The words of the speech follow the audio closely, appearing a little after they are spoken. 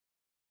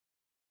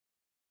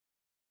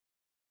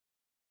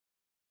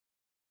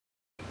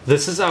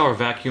This is our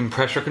vacuum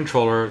pressure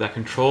controller that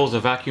controls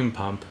a vacuum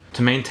pump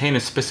to maintain a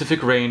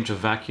specific range of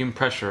vacuum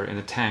pressure in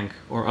a tank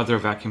or other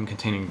vacuum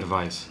containing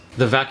device.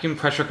 The vacuum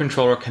pressure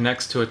controller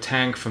connects to a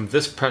tank from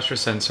this pressure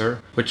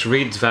sensor, which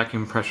reads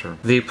vacuum pressure.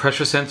 The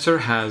pressure sensor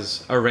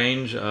has a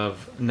range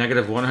of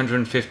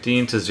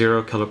 -115 to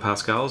 0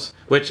 kilopascals,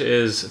 which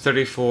is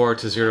 34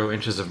 to 0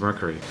 inches of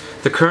mercury.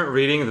 The current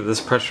reading that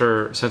this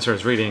pressure sensor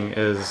is reading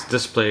is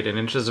displayed in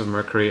inches of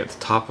mercury at the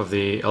top of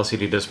the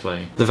LCD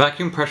display. The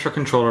vacuum pressure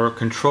controller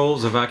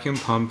controls a vacuum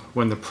pump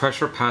when the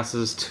pressure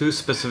passes two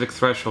specific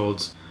thresholds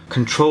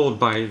controlled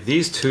by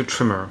these two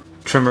trimmer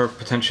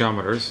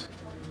potentiometers,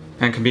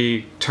 and can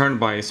be turned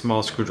by a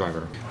small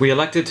screwdriver. We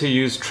elected to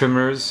use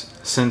trimmers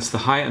since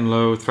the high and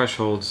low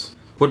thresholds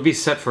would be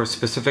set for a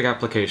specific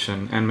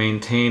application and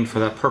maintained for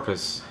that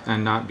purpose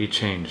and not be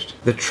changed.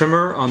 The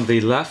trimmer on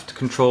the left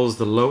controls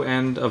the low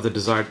end of the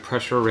desired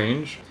pressure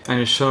range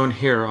and is shown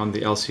here on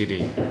the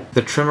LCD.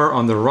 The trimmer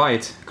on the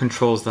right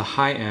controls the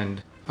high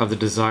end of the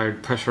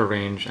desired pressure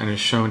range and is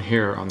shown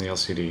here on the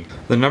LCD.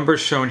 The numbers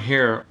shown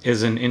here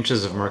is in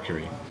inches of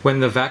mercury. When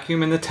the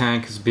vacuum in the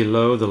tank is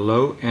below the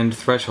low end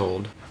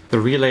threshold, the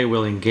relay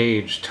will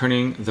engage,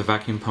 turning the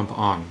vacuum pump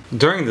on.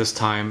 During this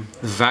time,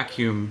 the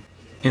vacuum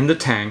in the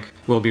tank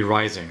will be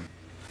rising,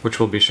 which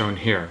will be shown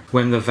here.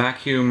 When the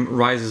vacuum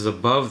rises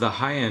above the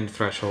high-end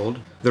threshold,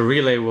 the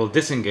relay will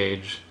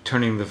disengage,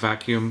 turning the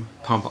vacuum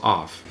pump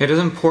off. It is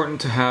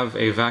important to have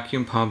a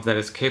vacuum pump that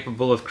is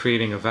capable of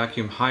creating a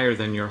vacuum higher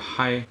than your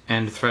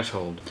high-end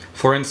threshold.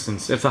 For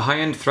instance, if the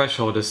high-end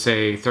threshold is,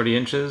 say, 30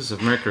 inches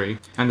of mercury,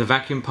 and the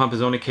vacuum pump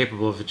is only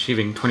capable of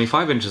achieving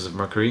 25 inches of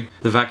mercury,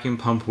 the vacuum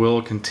pump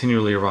will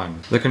continually run.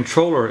 The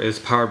controller is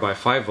powered by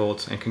 5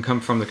 volts and can come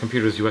from the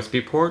computer's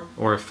USB port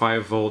or a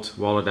 5-volt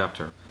wall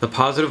adapter. The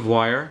positive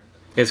wire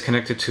is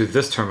connected to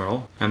this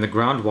terminal, and the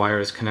ground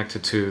wire is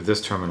connected to this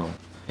terminal.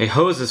 A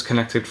hose is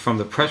connected from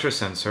the pressure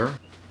sensor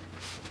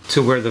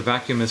to where the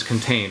vacuum is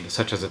contained,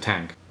 such as a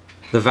tank.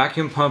 The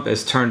vacuum pump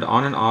is turned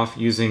on and off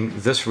using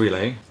this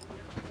relay,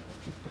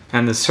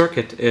 and the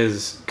circuit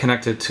is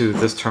connected to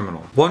this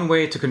terminal. One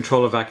way to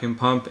control a vacuum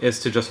pump is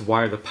to just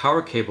wire the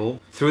power cable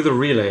through the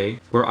relay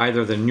where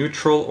either the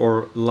neutral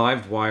or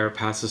live wire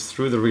passes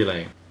through the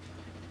relay.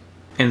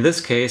 In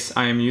this case,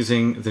 I am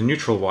using the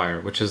neutral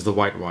wire, which is the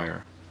white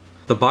wire.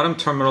 The bottom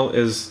terminal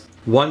is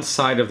one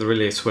side of the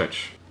relay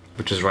switch,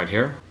 which is right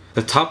here.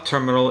 The top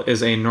terminal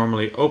is a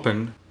normally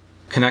open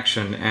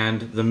connection,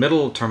 and the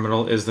middle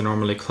terminal is the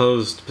normally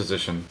closed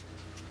position.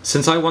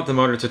 Since I want the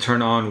motor to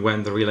turn on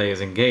when the relay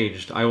is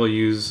engaged, I will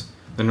use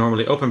the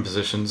normally open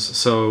positions,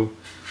 so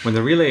when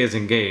the relay is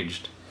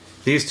engaged,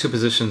 these two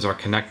positions are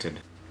connected.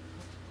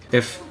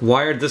 If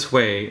wired this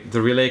way,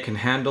 the relay can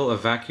handle a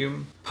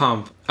vacuum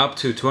pump up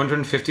to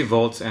 250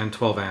 volts and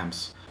 12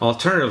 amps.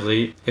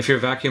 Alternatively, if your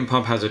vacuum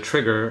pump has a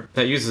trigger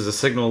that uses a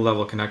signal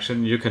level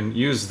connection, you can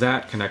use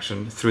that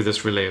connection through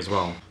this relay as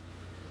well.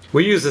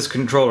 We use this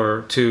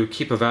controller to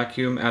keep a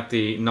vacuum at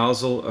the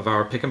nozzle of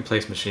our pick and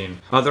place machine.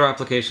 Other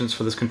applications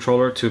for this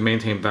controller to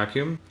maintain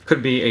vacuum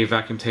could be a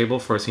vacuum table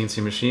for a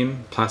CNC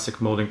machine, plastic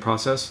molding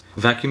process,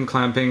 vacuum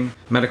clamping,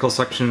 medical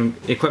suction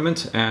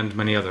equipment, and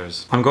many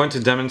others. I'm going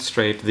to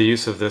demonstrate the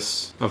use of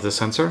this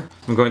sensor.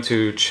 I'm going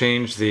to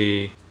change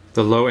the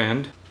low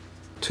end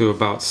to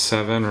about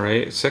 7 or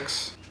 8,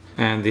 6,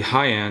 and the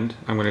high end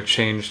I'm going to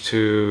change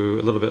to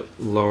a little bit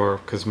lower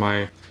because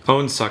my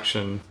own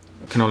suction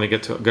can only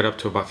get up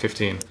to about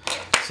 15.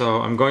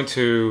 So I'm going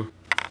to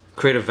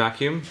create a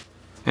vacuum,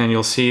 and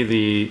you'll see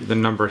the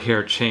number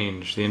here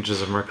change, the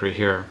inches of mercury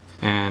here,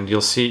 and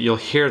you'll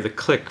hear the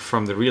click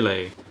from the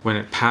relay when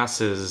it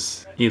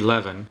passes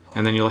 11,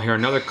 and then you'll hear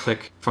another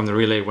click from the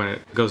relay when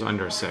it goes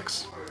under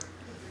 6.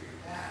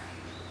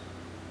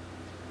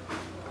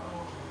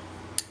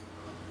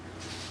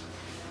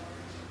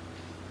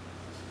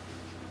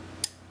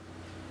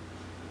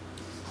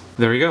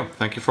 There you go.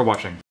 Thank you for watching.